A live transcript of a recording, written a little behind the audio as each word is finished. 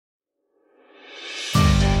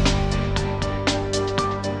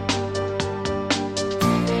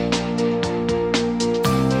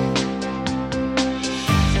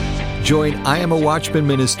Join I Am a Watchman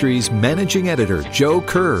Ministries Managing Editor Joe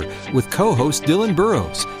Kerr with co-host Dylan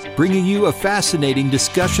Burrows, bringing you a fascinating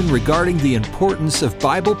discussion regarding the importance of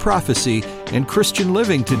Bible prophecy and Christian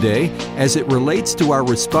living today as it relates to our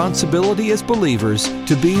responsibility as believers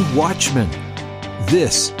to be watchmen.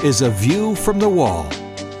 This is A View from the Wall.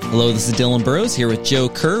 Hello, this is Dylan Burrows here with Joe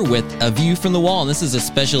Kerr with A View from the Wall. And this is a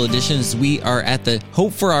special edition as we are at the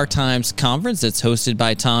Hope for Our Times conference that's hosted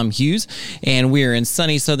by Tom Hughes. And we are in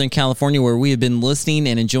sunny Southern California where we have been listening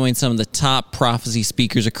and enjoying some of the top prophecy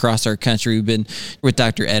speakers across our country. We've been with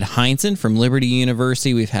Dr. Ed Hindson from Liberty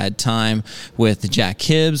University. We've had time with Jack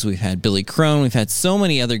Hibbs. We've had Billy Crone. We've had so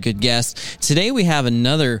many other good guests. Today we have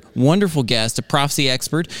another wonderful guest, a prophecy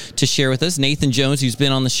expert, to share with us, Nathan Jones, who's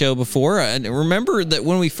been on the show before. Remember that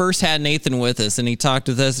when we first had Nathan with us and he talked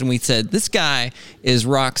with us and we said, this guy is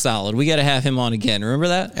rock solid. We got to have him on again. Remember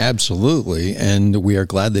that? Absolutely. And we are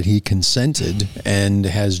glad that he consented and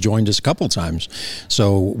has joined us a couple times.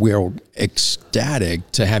 So we are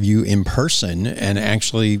ecstatic to have you in person and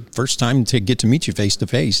actually first time to get to meet you face to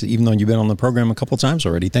face, even though you've been on the program a couple times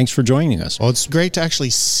already. Thanks for joining us. Well, it's great to actually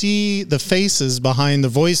see the faces behind the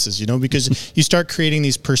voices, because you start creating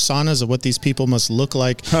these personas of what these people must look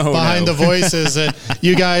like behind the voices, and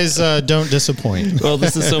you guys don't disappoint. Well,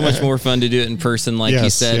 this is so much more fun to do it in person, like you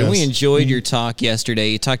said. Yes. And we enjoyed your talk yesterday.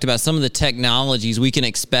 You talked about some of the technologies we can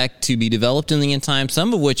expect to be developed in the end time,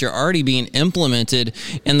 some of which are already being implemented.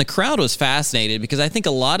 And the crowd was fascinated because I think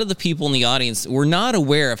a lot of the people in the audience were not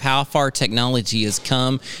aware of how far technology has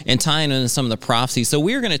come and tying into some of the prophecies. So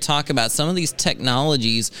we're going to talk about some of these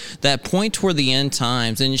technologies that point toward the end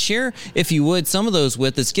times and share, if you would, some of those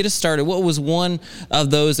with us. Get us started. What was one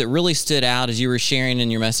of those that really stood out as you were sharing in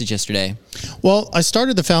your message yesterday? Well, I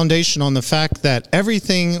started the foundation on the fact that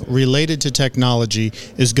everything related to technology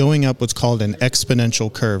is going up what's called an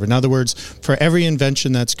exponential curve. In other words, for every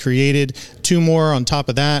invention that's created, 2 more on top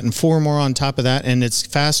of that and 4 more on top of that, and it's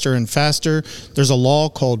faster and faster. There's a law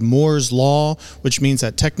called Moore's Law, which means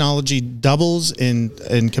that technology doubles in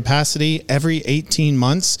capacity every 18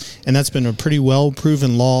 months, and that's been a pretty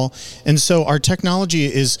well-proven law. And so our technology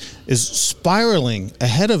is spiraling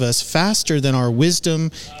ahead of us faster than our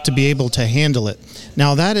wisdom to be able to handle it.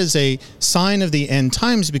 Now, that is a sign of the end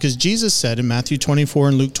times because Jesus said in Matthew 24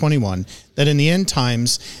 and Luke 21 that in the end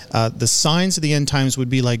times, the signs of the end times would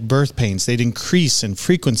be like birth pains. They'd increase in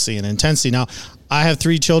frequency and intensity. Now, I have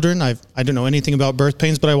 3 children. I don't know anything about birth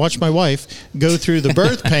pains, but I watched my wife go through the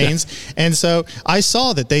birth pains. And so I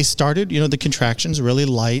saw that they started, the contractions really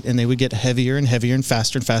light, and they would get heavier and heavier and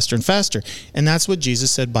faster and faster and faster. And that's what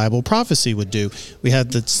Jesus said Bible prophecy would do. We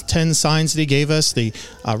had the 10 signs that he gave us, the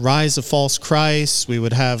rise of false Christs. We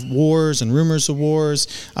would have wars and rumors of wars,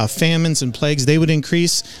 famines and plagues. They would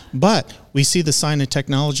increase. But we see the sign of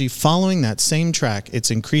technology following that same track.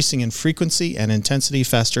 It's increasing in frequency and intensity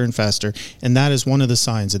faster and faster, and that is one of the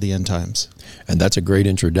signs of the end times. And that's a great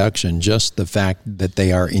introduction, just the fact that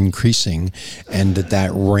they are increasing and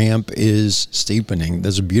that ramp is steepening.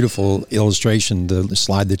 There's a beautiful illustration. The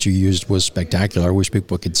slide that you used was spectacular. I wish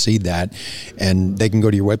people could see that, and they can go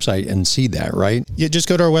to your website and see that, right? Yeah, just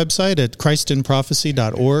go to our website at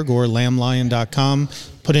christinprophecy.org or lamblion.com.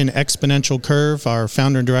 Put in exponential curve. Our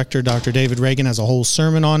founder and director, Dr. David Reagan, has a whole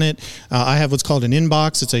sermon on it. I have what's called an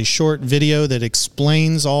inbox. It's a short video that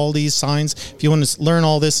explains all these signs. If you want to learn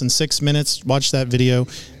all this in 6 minutes, watch that video.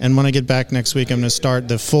 And when I get back next week, I'm going to start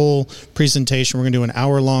the full presentation. We're going to do an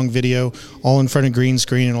hour-long video, all in front of green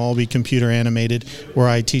screen, and all be computer animated, where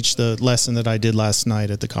I teach the lesson that I did last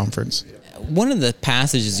night at the conference. One of the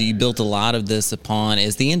passages that you built a lot of this upon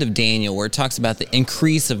is the end of Daniel, where it talks about the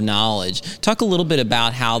increase of knowledge. Talk a little bit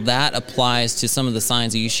about how that applies to some of the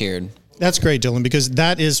signs that you shared. That's great, Dylan, because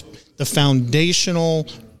that is the foundational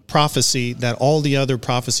prophecy that all the other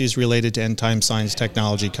prophecies related to end-time signs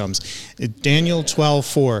technology comes. Daniel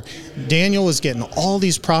 12:4. Daniel was getting all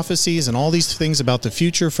these prophecies and all these things about the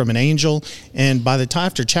future from an angel, and by the time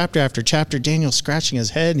after chapter, Daniel's scratching his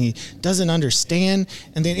head, and he doesn't understand,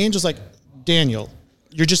 and the angel's like, Daniel,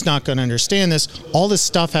 you're just not going to understand this. All this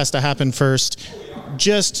stuff has to happen first.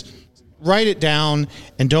 Just write it down,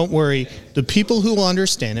 and don't worry. The people who will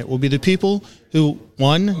understand it will be the people who,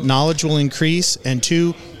 1, knowledge will increase, and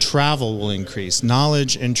 2, travel will increase,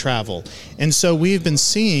 knowledge and travel. And so we've been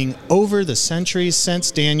seeing over the centuries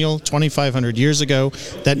since Daniel, 2,500 years ago,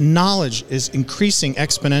 that knowledge is increasing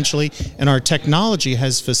exponentially, and our technology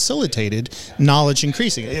has facilitated knowledge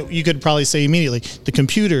increasing. You could probably say immediately, the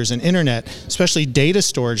computers and internet, especially data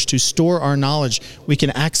storage to store our knowledge, we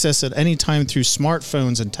can access it anytime through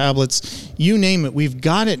smartphones and tablets. You name it, we've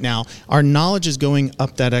got it now. Our knowledge is going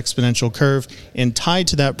up that exponential curve. and tied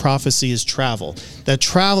to that prophecy is travel. That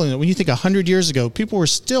traveling, when you think 100 years ago, people were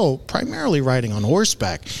still primarily riding on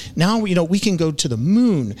horseback. Now, we can go to the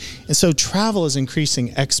moon. And so travel is increasing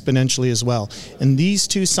exponentially as well. And these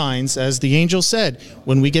two signs, as the angel said,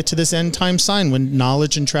 when we get to this end time sign, when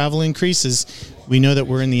knowledge and travel increases, we know that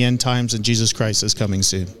we're in the end times and Jesus Christ is coming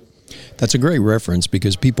soon. That's a great reference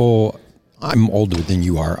because I'm older than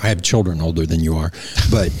you are. I have children older than you are.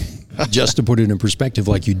 But just to put it in perspective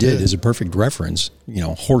like you did is a perfect reference.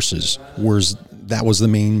 Horses, that was the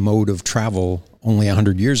main mode of travel only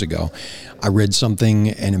 100 years ago. I read something,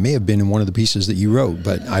 and it may have been in one of the pieces that you wrote,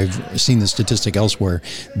 but I've seen the statistic elsewhere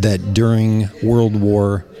that during World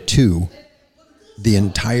War II, the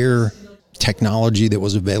entire technology that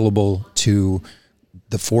was available to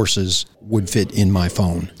the forces would fit in my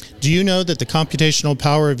phone. Do you know that the computational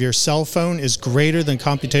power of your cell phone is greater than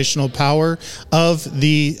computational power of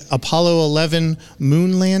the Apollo 11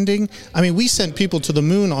 moon landing? I mean, we sent people to the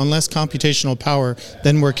moon on less computational power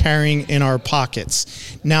than we're carrying in our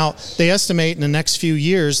pockets. Now, they estimate in the next few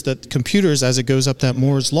years that computers, as it goes up that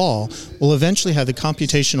Moore's law, will eventually have the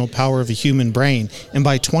computational power of a human brain. And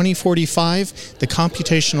by 2045, the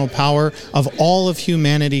computational power of all of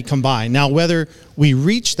humanity combined. Now, whether we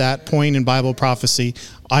reach that point in Bible prophecy,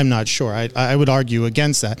 I'm not sure. I would argue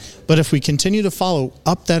against that. But if we continue to follow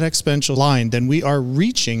up that exponential line, then we are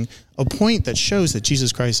reaching a point that shows that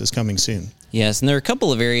Jesus Christ is coming soon. Yes, and there are a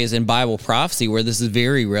couple of areas in Bible prophecy where this is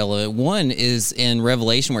very relevant. One is in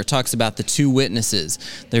Revelation where it talks about the two witnesses.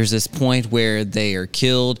 There's this point where they are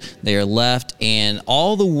killed, they are left, and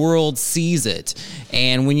all the world sees it.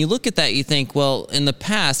 And when you look at that, you think, well, in the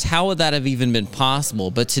past, how would that have even been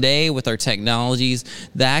possible? But today, with our technologies,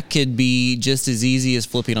 that could be just as easy as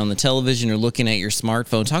flipping on the television or looking at your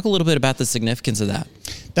smartphone. Talk a little bit about the significance of that.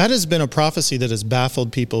 That has been a prophecy that has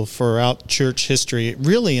baffled people throughout church history,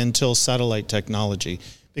 really until satellite technology.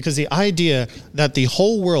 Because the idea that the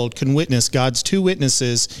whole world can witness God's two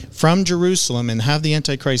witnesses from Jerusalem and have the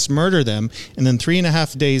Antichrist murder them, and then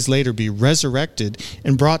 3.5 days later be resurrected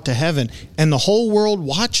and brought to heaven, and the whole world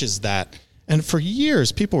watches that. And for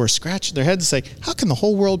years, people were scratching their heads and say, how can the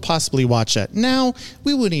whole world possibly watch that? Now,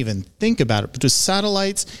 we wouldn't even think about it. But with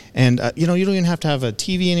satellites, and you don't even have to have a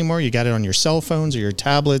TV anymore. You got it on your cell phones or your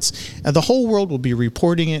tablets. The whole world will be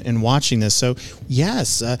reporting it and watching this. So,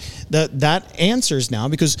 yes, that answers now,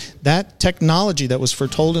 because that technology that was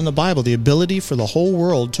foretold in the Bible, the ability for the whole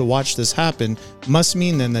world to watch this happen, must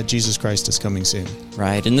mean then that Jesus Christ is coming soon.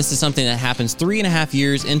 Right, and this is something that happens 3.5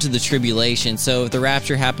 years into the tribulation. So if the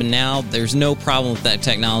rapture happened now, there's no problem with that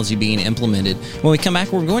technology being implemented. When we come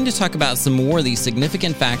back, we're going to talk about some more of these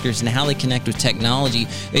significant factors and how they connect with technology,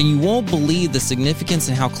 and you won't believe the significance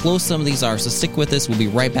and how close some of these are. So stick with us. We'll be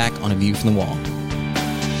right back on A View from the Wall.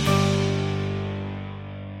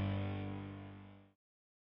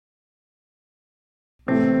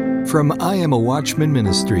 From I Am a Watchman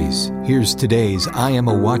Ministries, here's today's I Am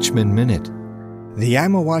a Watchman Minute. The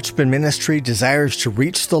I'm a Watchman ministry desires to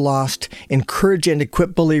reach the lost, encourage and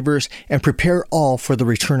equip believers, and prepare all for the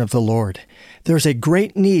return of the Lord. There's a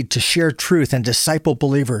great need to share truth and disciple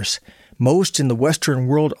believers. Most in the Western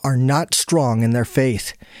world are not strong in their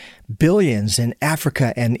faith. Billions in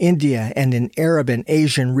Africa and India and in Arab and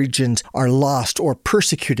Asian regions are lost or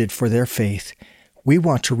persecuted for their faith. We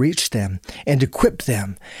want to reach them and equip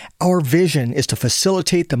them. Our vision is to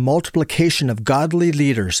facilitate the multiplication of godly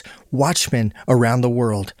leaders, watchmen around the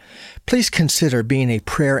world. Please consider being a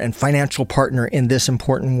prayer and financial partner in this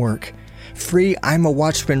important work. Free I'm a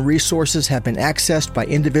Watchman resources have been accessed by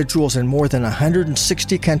individuals in more than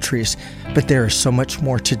 160 countries, but there is so much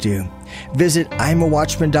more to do. Visit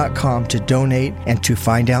imawatchman.com to donate and to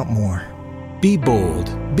find out more. Be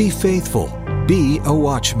bold, be faithful, be a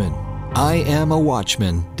watchman.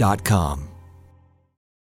 IamAWatchman.com.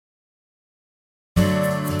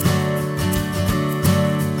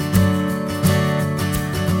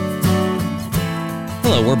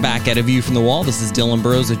 Hello, we're back at A View from the Wall. This is Dylan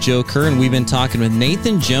Burrows with Joe Kerr, and we've been talking with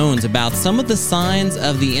Nathan Jones about some of the signs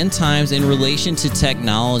of the end times in relation to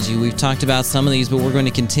technology. We've talked about some of these, but we're going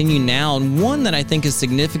to continue now. And one that I think is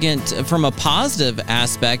significant from a positive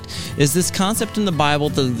aspect is this concept in the Bible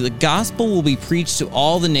that the gospel will be preached to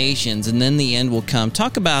all the nations, and then the end will come.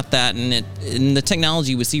 Talk about that and the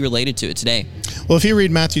technology we see related to it today. Well, if you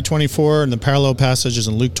read Matthew 24 and the parallel passages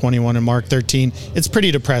in Luke 21 and Mark 13, it's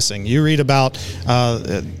pretty depressing. You read about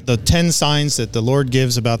the 10 signs that the Lord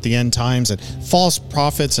gives about the end times, and false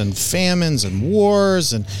prophets and famines and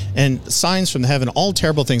wars and signs from heaven, all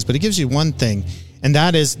terrible things. But it gives you one thing, and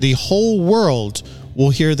that is the whole world will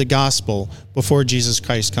hear the gospel before Jesus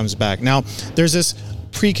Christ comes back. Now, there's this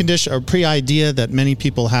precondition or pre-idea that many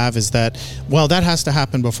people have is that, well, that has to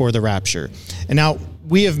happen before the rapture. And now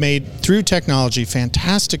we have made, through technology,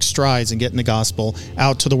 fantastic strides in getting the gospel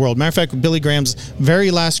out to the world. Matter of fact, with Billy Graham's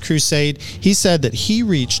very last crusade, he said that he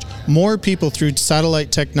reached more people through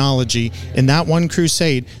satellite technology in that one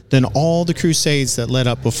crusade than all the crusades that led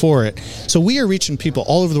up before it. So we are reaching people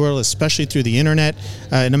all over the world, especially through the internet.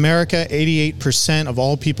 In America, 88% of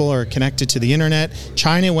all people are connected to the internet.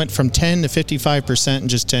 China went from 10 to 55% in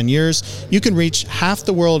just 10 years. You can reach half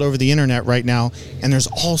the world over the internet right now, and there's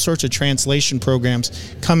all sorts of translation programs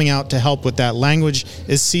coming out to help with that. Language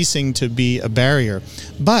is ceasing to be a barrier.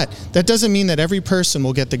 But that doesn't mean that every person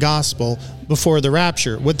will get the gospel before the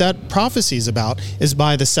rapture. What that prophecy is about is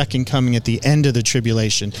by the second coming at the end of the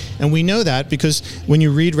tribulation. And we know that because when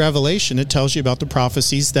you read Revelation, it tells you about the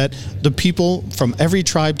prophecies that the people from every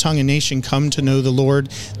tribe, tongue, and nation come to know the Lord.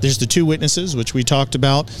 There's the 2 witnesses, which we talked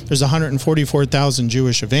about. There's 144,000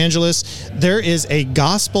 Jewish evangelists. There is a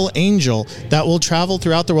gospel angel that will travel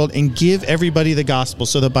throughout the world and give everybody the gospel,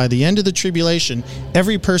 so that by the end of the tribulation,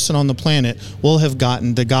 every person on the planet will have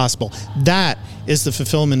gotten the gospel. That is the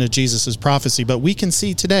fulfillment of Jesus' prophecy. But we can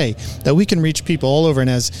see today that we can reach people all over. And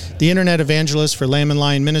as the internet evangelist for Lamb and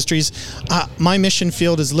Lion Ministries, my mission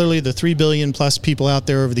field is literally the 3 billion plus people out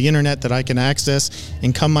there over the internet that I can access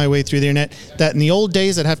and come my way through the internet. That in the old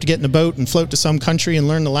days, I'd have to get in a boat and float to some country and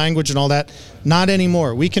learn the language and all that. Not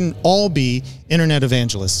anymore. We can all be internet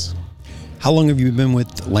evangelists. How long have you been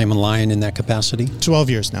with Lamb and Lion in that capacity? 12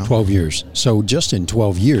 years now. 12 years. So just in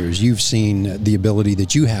 12 years, you've seen the ability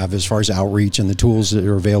that you have as far as outreach and the tools that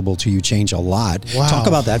are available to you change a lot. Wow. Talk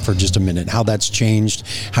about that for just a minute, how that's changed,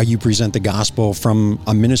 how you present the gospel from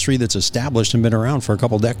a ministry that's established and been around for a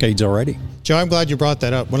couple decades already. Joe, I'm glad you brought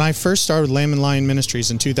that up. When I first started Lamb and Lion Ministries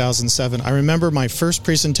in 2007, I remember my first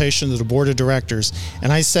presentation to the board of directors,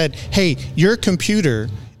 and I said, hey, your computer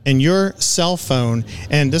and your cell phone,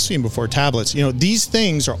 and this was even before tablets, these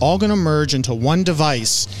things are all going to merge into one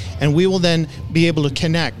device, and we will then be able to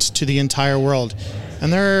connect to the entire world.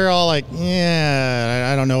 And they're all like, yeah,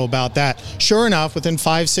 I don't know about that. Sure enough, within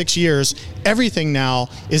 5-6 years, everything now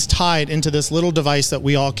is tied into this little device that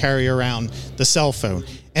we all carry around, the cell phone.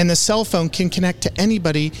 And the cell phone can connect to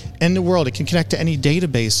anybody in the world. It can connect to any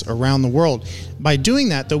database around the world. By doing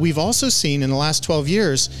that, though, we've also seen in the last 12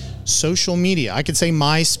 years, social media. I could say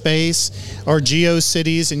MySpace or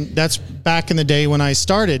GeoCities, and that's back in the day when I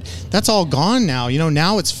started. That's all gone now.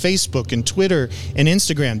 Now it's Facebook and Twitter and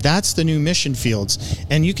Instagram. That's the new mission fields.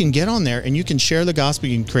 And you can get on there and you can share the gospel.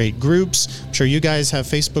 You can create groups. I'm sure you guys have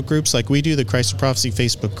Facebook groups like we do, the Christ of Prophecy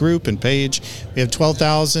Facebook group and page. We have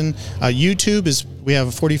 12,000. We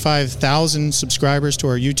have 45,000 subscribers to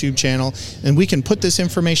our YouTube channel, and we can put this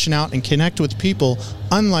information out and connect with people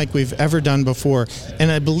unlike we've ever done before.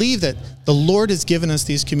 And I believe that the Lord has given us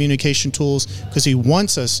these communication tools because He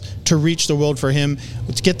wants us to reach the world for Him,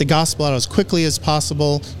 to get the gospel out as quickly as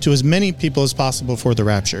possible to as many people as possible for the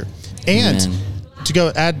rapture. And to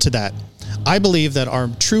go add to that, I believe that our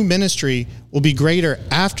true ministry will be greater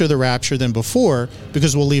after the rapture than before,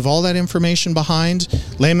 because we'll leave all that information behind.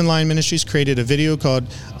 Lamb and Lion Ministries created a video called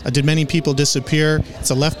Did Many People Disappear? It's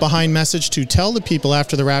a left behind message to tell the people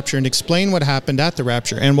after the rapture and explain what happened at the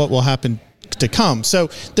rapture and what will happen to come. So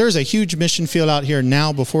there's a huge mission field out here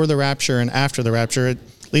now before the rapture and after the rapture, at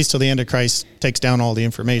least till the Antichrist takes down all the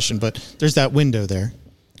information, but there's that window there.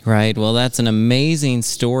 Right. Well, that's an amazing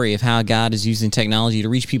story of how God is using technology to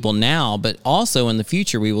reach people now, but also in the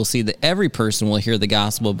future, we will see that every person will hear the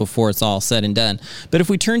gospel before it's all said and done. But if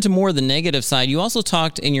we turn to more of the negative side, you also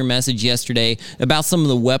talked in your message yesterday about some of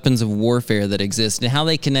the weapons of warfare that exist and how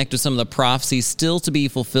they connect with some of the prophecies still to be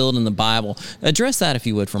fulfilled in the Bible. Address that, if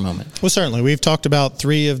you would, for a moment. Well, certainly. We've talked about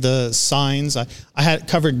 3 of the signs. I had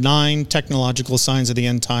covered 9 technological signs of the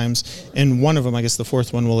end times, and one of them, I guess the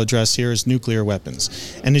 4th one we'll address here, is nuclear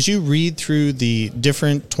weapons. And as you read through the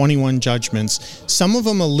different 21 judgments, some of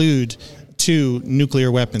them allude to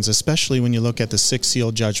nuclear weapons, especially when you look at the 6th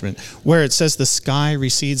seal judgment, where it says the sky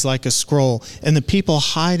recedes like a scroll, and the people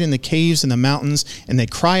hide in the caves and the mountains, and they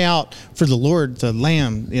cry out for the Lord, the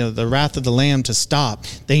Lamb, the wrath of the Lamb to stop.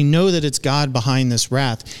 They know that it's God behind this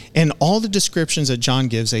wrath. And all the descriptions that John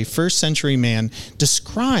gives, a first century man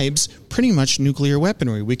describes pretty much nuclear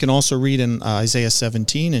weaponry. We can also read in Isaiah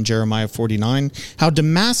 17 and Jeremiah 49 how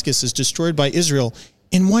Damascus is destroyed by Israel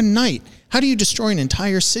in one night. How do you destroy an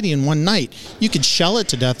entire city in one night? You could shell it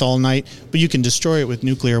to death all night, but you can destroy it with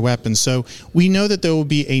nuclear weapons. So we know that there will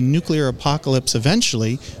be a nuclear apocalypse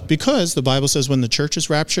eventually, because the Bible says when the church is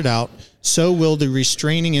raptured out, so will the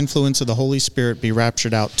restraining influence of the Holy Spirit be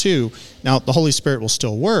raptured out too. Now, the Holy Spirit will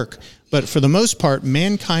still work, but for the most part,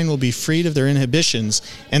 mankind will be freed of their inhibitions,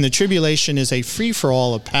 and the tribulation is a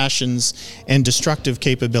free-for-all of passions and destructive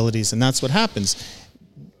capabilities, and that's what happens.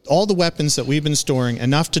 All the weapons that we've been storing,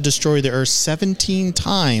 enough to destroy the earth 17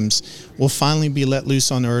 times, will finally be let loose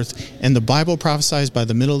on earth. And the Bible prophesies by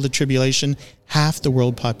the middle of the tribulation, half the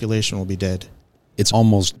world population will be dead. It's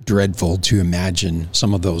almost dreadful to imagine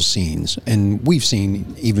some of those scenes. And we've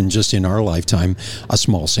seen, even just in our lifetime, a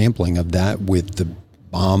small sampling of that with the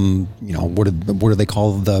bomb, what do they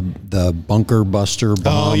call the bunker buster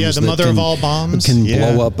bombs? Oh, yeah, the mother of all bombs. Can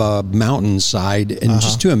blow up a mountainside. And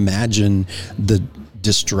just to imagine the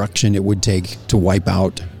destruction it would take to wipe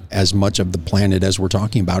out as much of the planet as we're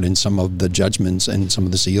talking about in some of the judgments and some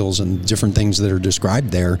of the seals and different things that are described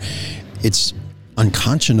there. It's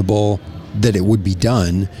unconscionable that it would be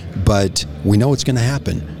done, but we know it's going to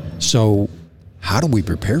happen. So how do we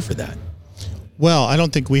prepare for that? Well, I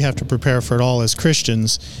don't think we have to prepare for it all as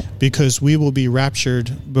Christians, because we will be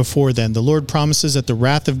raptured before then. The Lord promises that the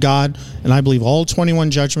wrath of God, and I believe all 21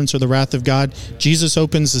 judgments are the wrath of God. Jesus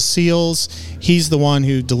opens the seals. He's the one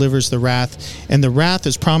who delivers the wrath. And the wrath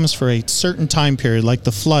is promised for a certain time period, like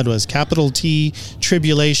the flood was, capital T,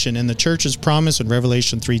 tribulation. And the church is promised in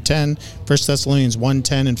Revelation 3:10, 1 Thessalonians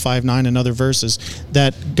 1:10 and 5:9 and other verses,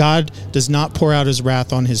 that God does not pour out his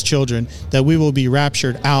wrath on his children, that we will be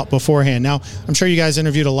raptured out beforehand. Now, I'm sure you guys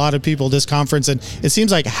interviewed a lot of people at this conference, and it seems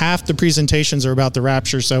like half the presentations are about the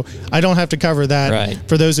rapture, so I don't have to cover that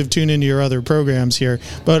for those who've tuned into your other programs here.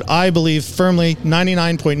 But I believe firmly,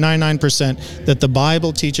 99.99%, that the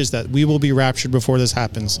Bible teaches that we will be raptured before this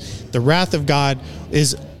happens. The wrath of God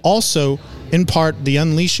is also, in part, the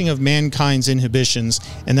unleashing of mankind's inhibitions,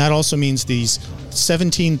 and that also means these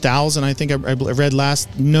 17,000, I think I read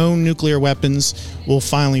last, known nuclear weapons will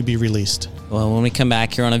finally be released. Well, when we come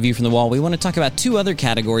back here on A View from the Wall, we want to talk about two other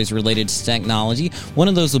categories related to technology. One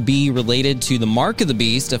of those will be related to the mark of the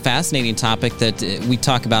beast, a fascinating topic that we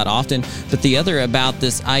talk about often, but the other about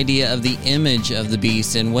this idea of the image of the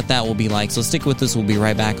beast and what that will be like. So stick with us. We'll be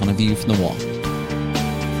right back on A View from the Wall.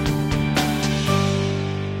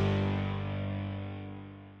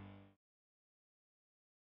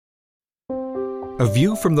 A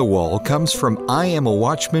View from the Wall comes from I Am a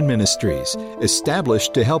Watchman Ministries,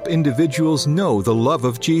 established to help individuals know the love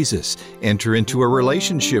of Jesus, enter into a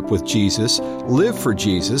relationship with Jesus, live for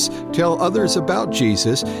Jesus, tell others about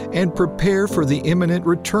Jesus, and prepare for the imminent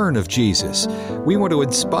return of Jesus. We want to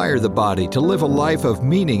inspire the body to live a life of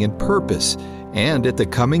meaning and purpose. And at the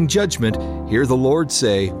coming judgment, hear the Lord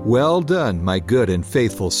say, "Well done, my good and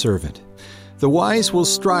faithful servant." The wise will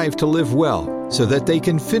strive to live well so that they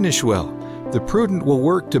can finish well. The prudent will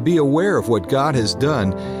work to be aware of what God has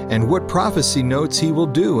done and what prophecy notes He will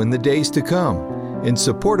do in the days to come. In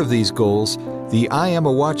support of these goals, the I Am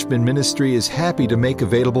a Watchman ministry is happy to make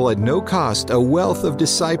available at no cost a wealth of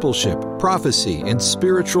discipleship, prophecy, and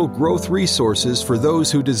spiritual growth resources for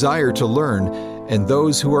those who desire to learn and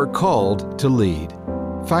those who are called to lead.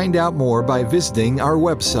 Find out more by visiting our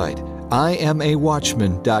website,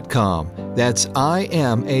 IamAWatchman.com. That's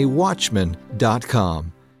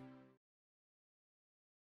IamAWatchman.com.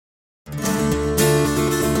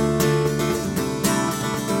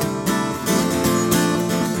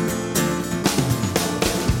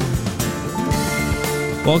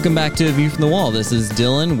 Welcome back to A View from the Wall. This is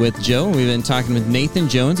Dylan with Joe. We've been talking with Nathan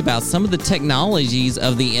Jones about some of the technologies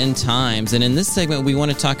of the end times. And in this segment, we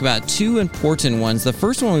want to talk about two important ones. The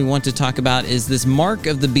first one we want to talk about is this mark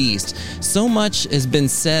of the beast. So much has been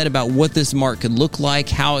said about what this mark could look like,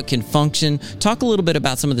 how it can function. Talk a little bit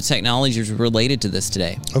about some of the technologies related to this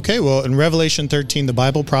today. Okay, well, in Revelation 13, the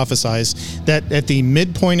Bible prophesies that at the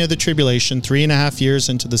midpoint of the tribulation, 3.5 years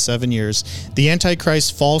into the 7 years, the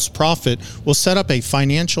Antichrist false prophet will set up a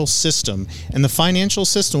financial system, and the financial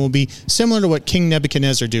system will be similar to what King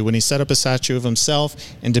Nebuchadnezzar did when he set up a statue of himself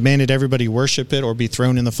and demanded everybody worship it or be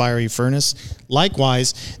thrown in the fiery furnace.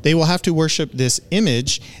 Likewise, they will have to worship this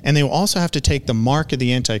image, and they will also have to take the mark of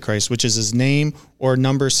the Antichrist, which is his name or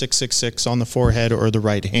number 666 on the forehead or the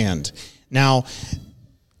right hand. Now,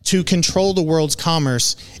 to control the world's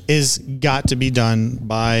commerce is got to be done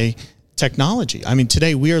by technology. I mean,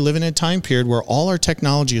 today we are living in a time period where all our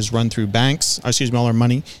technology is run through banks, all our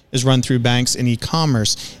money is run through banks and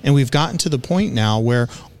e-commerce. And we've gotten to the point now where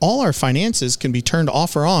all our finances can be turned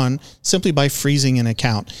off or on simply by freezing an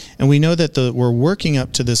account. And we know that we're working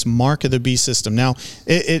up to this mark of the beast system. Now,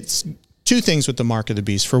 it's two things with the mark of the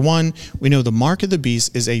beast. For one, we know the mark of the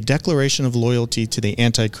beast is a declaration of loyalty to the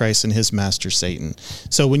Antichrist and his master Satan.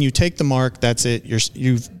 So when you take the mark, that's it.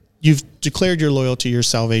 You've declared your loyalty, your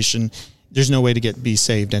salvation. There's no way to be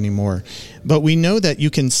saved anymore. But we know that you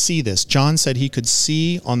can see this. John said he could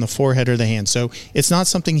see on the forehead or the hand. So it's not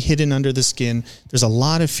something hidden under the skin. There's a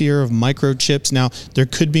lot of fear of microchips. Now, there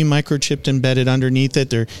could be microchipped embedded underneath it.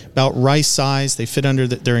 They're about rice size. They fit under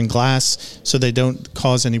they're in glass, so they don't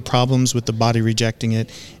cause any problems with the body rejecting it.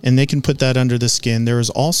 And they can put that under the skin. There is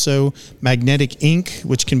also magnetic ink,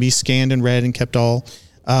 which can be scanned and read and kept all.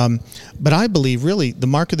 But I believe, really, the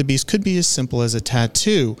mark of the beast could be as simple as a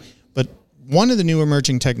tattoo. But one of the new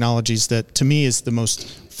emerging technologies that to me is the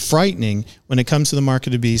most frightening when it comes to the mark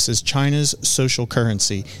of the beast is China's social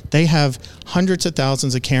currency. They have hundreds of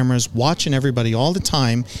thousands of cameras watching everybody all the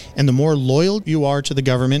time, and the more loyal you are to the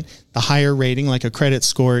government, the higher rating, like a credit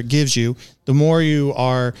score, it gives you. The more you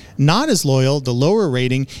are not as loyal, the lower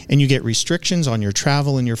rating, and you get restrictions on your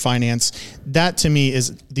travel and your finance. That to me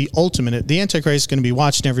is the ultimate. The Antichrist is going to be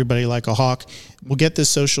watching everybody like a hawk. We'll get this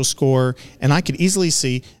social score, and I could easily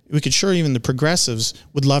see, even the progressives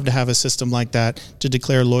would love to have a system like that to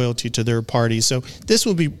declare loyalty to their party. So this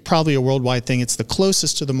will be probably a worldwide thing. It's the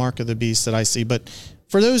closest to the mark of the beast that I see. But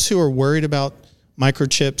for those who are worried about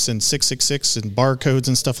microchips and 666 and barcodes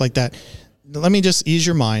and stuff like that, let me just ease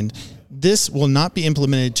your mind. This will not be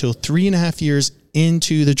implemented till 3.5 years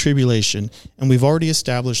into the tribulation, and we've already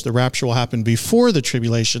established the rapture will happen before the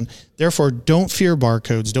tribulation. Therefore, don't fear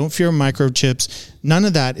barcodes, don't fear microchips. None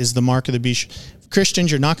of that is the mark of the beast.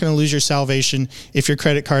 Christians, you're not going to lose your salvation if your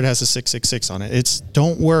credit card has a 666 on it.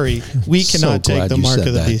 Don't worry. We cannot take the mark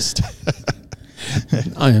of the beast.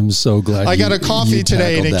 I am so glad. I got a coffee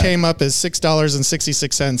today and it came up as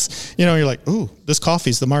 $6.66. You're like, ooh, this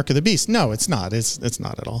coffee's the mark of the beast. No, it's not. It's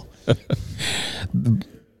not at all.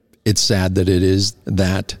 It's sad that it is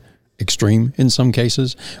that extreme in some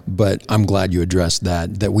cases, but I'm glad you addressed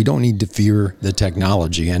that we don't need to fear the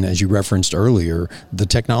technology. And as you referenced earlier, the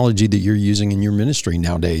technology that you're using in your ministry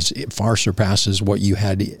nowadays, it far surpasses what you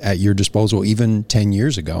had at your disposal even 10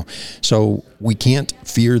 years ago. So we can't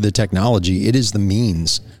fear the technology. It is the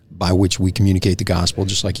means by which we communicate the gospel,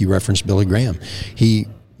 just like you referenced Billy Graham. He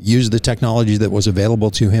used the technology that was available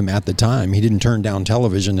to him at the time. He didn't turn down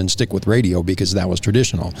television and stick with radio because that was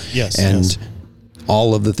traditional. Yes. And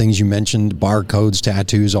all of the things you mentioned, barcodes,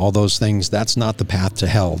 tattoos, all those things, that's not the path to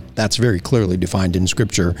hell. That's very clearly defined in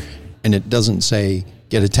Scripture. And it doesn't say,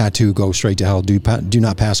 get a tattoo, go straight to hell, do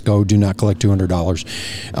not pass go, do not collect $200.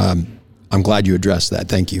 I'm glad you addressed that.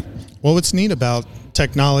 Thank you. Well, what's neat about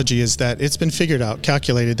technology is that it's been figured out,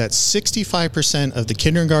 calculated that 65% of the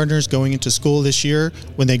kindergartners going into school this year,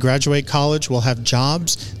 when they graduate college, will have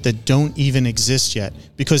jobs that don't even exist yet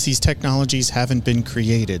because these technologies haven't been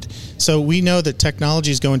created. So we know that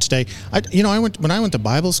technology is going today. When I went to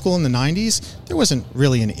Bible school in the 90s, there wasn't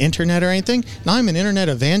really an internet or anything. Now I'm an internet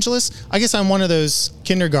evangelist. I guess I'm one of those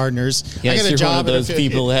kindergartners. Yes, I got a you're job one of those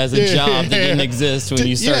people who has a job that didn't exist when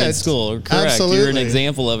you started school. Correct. Absolutely. You're an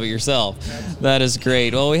example of it yourself. That is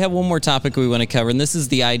great. Well, we have one more topic we want to cover, and this is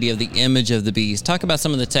the idea of the image of the beast. Talk about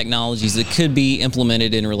some of the technologies that could be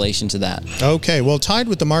implemented in relation to that. Okay, well, tied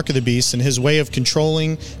with the mark of the beast and his way of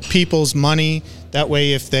controlling people's money. That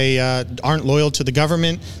way, if they aren't loyal to the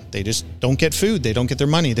government, they just don't get food. They don't get their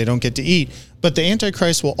money. They don't get to eat. But the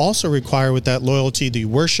Antichrist will also require with that loyalty the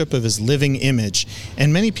worship of his living image.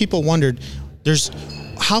 And many people wondered,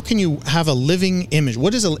 how can you have a living image?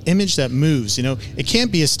 What is an image that moves? It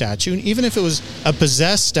can't be a statue. And even if it was a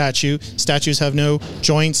possessed statue, statues have no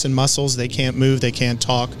joints and muscles. They can't move. They can't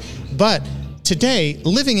talk. But today,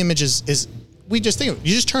 living image is we just think,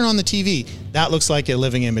 you just turn on the TV. That looks like a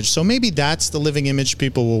living image. So maybe that's the living image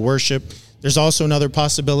people will worship. There's also another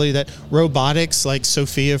possibility that robotics, like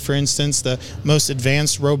Sophia, for instance, the most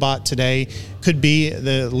advanced robot today, could be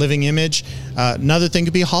the living image. Another thing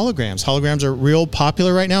could be holograms. Holograms are real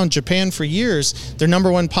popular right now in Japan. For years, their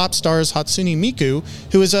number one pop star is Hatsune Miku,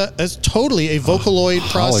 who is totally a Vocaloid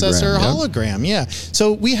processor hologram. Yeah.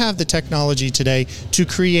 So we have the technology today to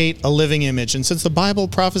create a living image. And since the Bible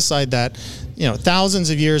prophesied that, thousands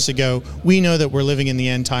of years ago, we know that we're living in the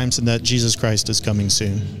end times and that Jesus Christ is coming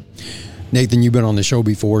soon. Nathan, you've been on the show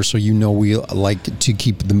before, so you know we like to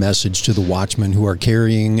keep the message to the watchmen who are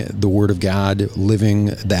carrying the Word of God, living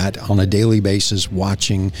that on a daily basis,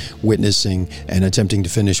 watching, witnessing, and attempting to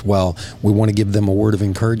finish well. We want to give them a word of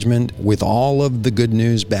encouragement with all of the good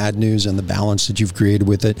news, bad news, and the balance that you've created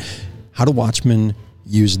with it. How do watchmen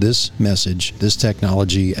use this message, this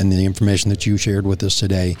technology, and the information that you shared with us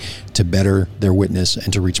today to better their witness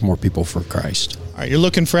and to reach more people for Christ? All right, you're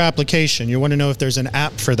looking for application. You want to know if there's an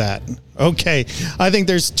app for that. Okay, I think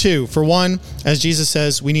there's two. For one, as Jesus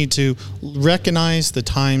says, we need to recognize the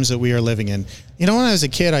times that we are living in. You know, when I was a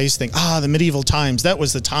kid, I used to think, the medieval times, that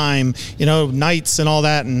was the time, knights and all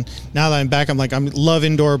that. And now that I'm back, I'm like, I love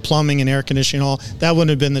indoor plumbing and air conditioning and all. That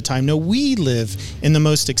wouldn't have been the time. No, we live in the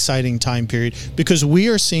most exciting time period because we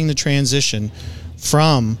are seeing the transition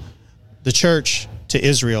from the church to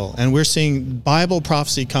Israel. And we're seeing Bible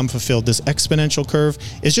prophecy come fulfilled. This exponential curve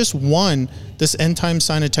is just one. This end time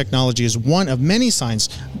sign of technology is one of many signs.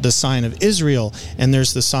 The sign of Israel, and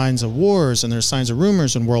there's the signs of wars, and there's signs of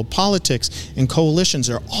rumors and world politics and coalitions.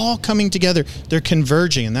 They're all coming together. They're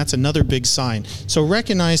converging, and that's another big sign. So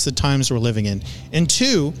recognize the times we're living in. And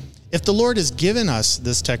two, if the Lord has given us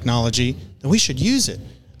this technology, then we should use it.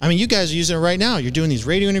 I mean, you guys are using it right now. You're doing these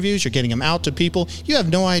radio interviews. You're getting them out to people. You have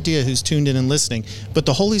no idea who's tuned in and listening, but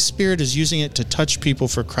the Holy Spirit is using it to touch people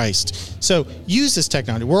for Christ. So use this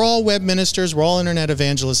technology. We're all web ministers. We're all internet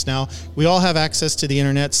evangelists now. We all have access to the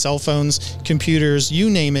internet, cell phones, computers, you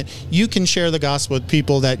name it. You can share the gospel with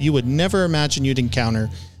people that you would never imagine you'd encounter.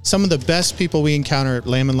 Some of the best people we encounter at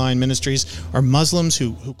Lamb and Lion Ministries are Muslims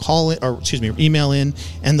who call it, or email in,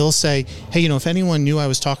 and they'll say, hey, if anyone knew I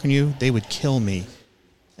was talking to you, they would kill me.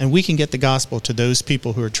 And we can get the gospel to those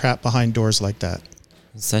people who are trapped behind doors like that.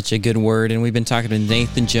 Such a good word. And we've been talking to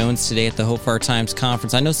Nathan Jones today at the Hope for Our Times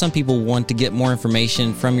conference. I know some people want to get more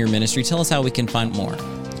information from your ministry. Tell us how we can find more.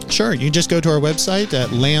 Sure. You just go to our website at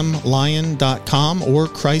lamblion.com or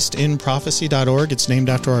christinprophecy.org. It's named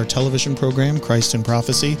after our television program, Christ in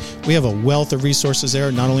Prophecy. We have a wealth of resources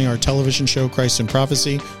there, not only our television show, Christ in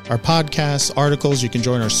Prophecy, our podcasts, articles. You can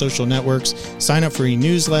join our social networks, sign up for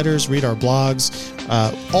e-newsletters, read our blogs.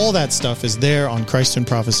 All that stuff is there on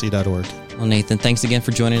christinprophecy.org. Well, Nathan, thanks again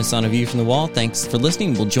for joining us on A View from the Wall. Thanks for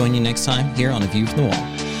listening. We'll join you next time here on A View from the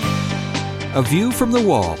Wall. A View from the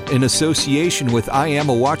Wall, in association with I Am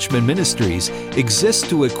a Watchman Ministries, exists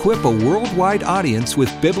to equip a worldwide audience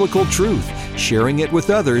with biblical truth, sharing it with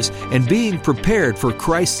others, and being prepared for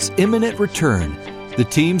Christ's imminent return. The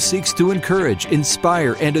team seeks to encourage,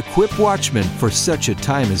 inspire, and equip watchmen for such a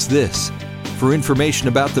time as this. For information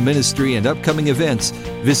about the ministry and upcoming events,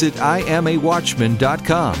 visit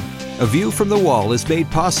IamAWatchman.com. A View from the Wall is made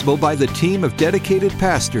possible by the team of dedicated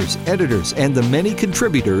pastors, editors, and the many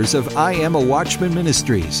contributors of I Am a Watchman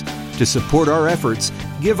Ministries. To support our efforts,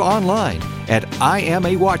 give online at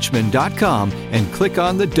IamAWatchman.com and click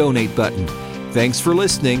on the donate button. Thanks for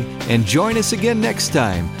listening, and join us again next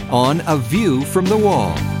time on A View from the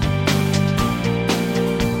Wall.